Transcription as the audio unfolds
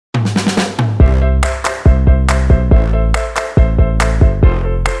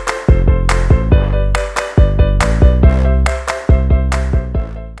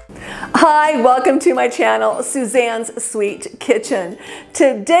Welcome to my channel, Suzanne's Sweet Kitchen.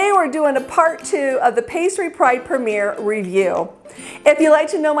 Today we're doing a part 2 of the Pastry Pride Premiere review. If you'd like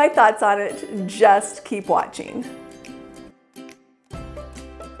to know my thoughts on it, just keep watching.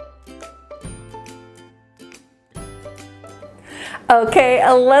 Okay,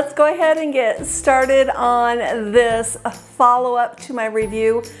 let's go ahead and get started on this follow-up to my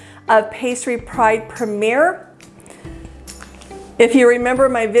review of Pastry Pride Premiere. If you remember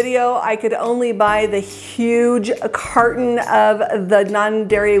my video, I could only buy the huge carton of the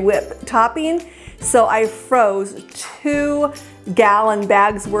non-dairy whip topping, so I froze 2-gallon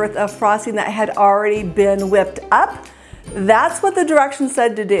bags worth of frosting that had already been whipped up. That's what the directions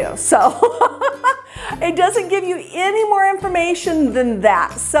said to do. So it doesn't give you any more information than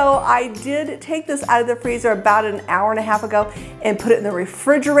that. So I did take this out of the freezer about an hour and a half ago and put it in the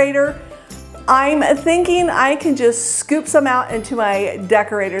refrigerator. I'm thinking I can just scoop some out into my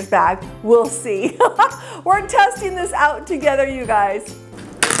decorator's bag. We'll see. We're testing this out together, you guys.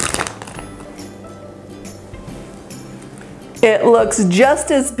 It looks just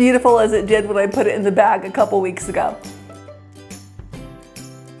as beautiful as it did when I put it in the bag a couple weeks ago.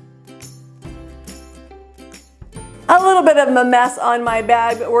 A little bit of a mess on my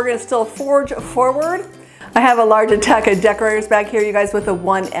bag, but we're gonna still forge forward. I have a large Ateca decorator's bag here, you guys, with a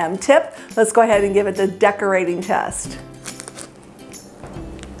 1M tip. Let's go ahead and give it the decorating test.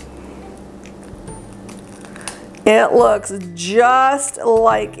 It looks just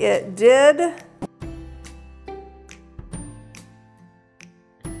like it did.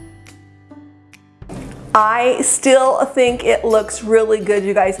 I still think it looks really good,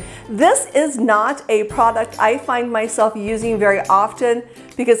 you guys. This is not a product I find myself using very often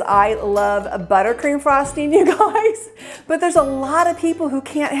because I love buttercream frosting, you guys. But there's a lot of people who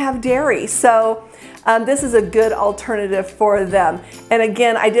can't have dairy, so this is a good alternative for them. And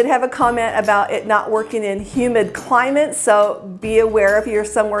again, I did have a comment about it not working in humid climates, so be aware if you're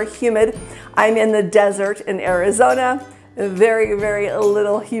somewhere humid. I'm in the desert in Arizona. Very, very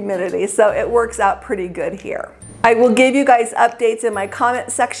little humidity, so it works out pretty good here. I will give you guys updates in my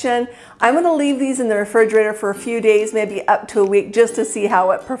comment section. I'm going to leave these in the refrigerator for a few days, maybe up to a week, just to see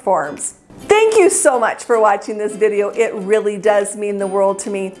how it performs. Thank you so much for watching this video. It really does mean the world to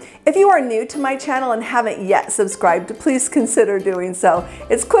me. If you are new to my channel and haven't yet subscribed, please consider doing so.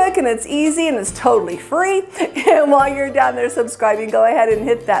 It's quick and it's easy and it's totally free. And while you're down there subscribing, go ahead and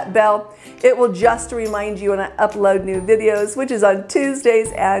hit that bell. It will just remind you when I upload new videos, which is on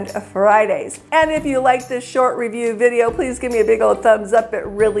Tuesdays and Fridays. And if you like this short review video, please give me a big old thumbs up. It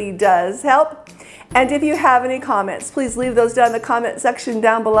really does help. And if you have any comments, please leave those down in the comment section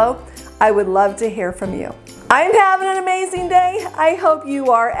down below. I would love to hear from you. I'm having an amazing day. I hope you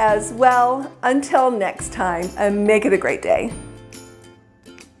are as well. Until next time, make it a great day.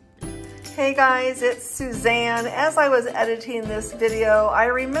 Hey guys, it's Suzanne. As I was editing this video, I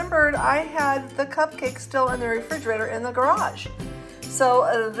remembered I had the cupcake still in the refrigerator in the garage.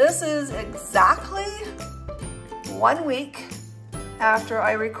 So this is exactly 1 week after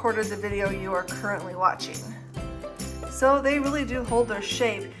I recorded the video you are currently watching. So they really do hold their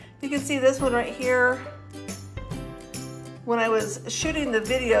shape. You can see this one right here. When I was shooting the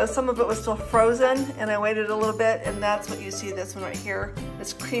video, some of it was still frozen and I waited a little bit, and that's what you see, this one right here.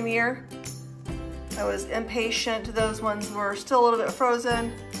 It's creamier. I was impatient. Those ones were still a little bit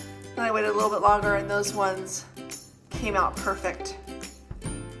frozen. Then I waited a little bit longer and those ones came out perfect.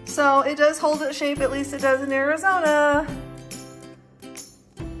 So it does hold its shape, at least it does in Arizona.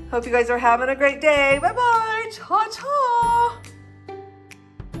 Hope you guys are having a great day. Bye-bye. Ta-ta.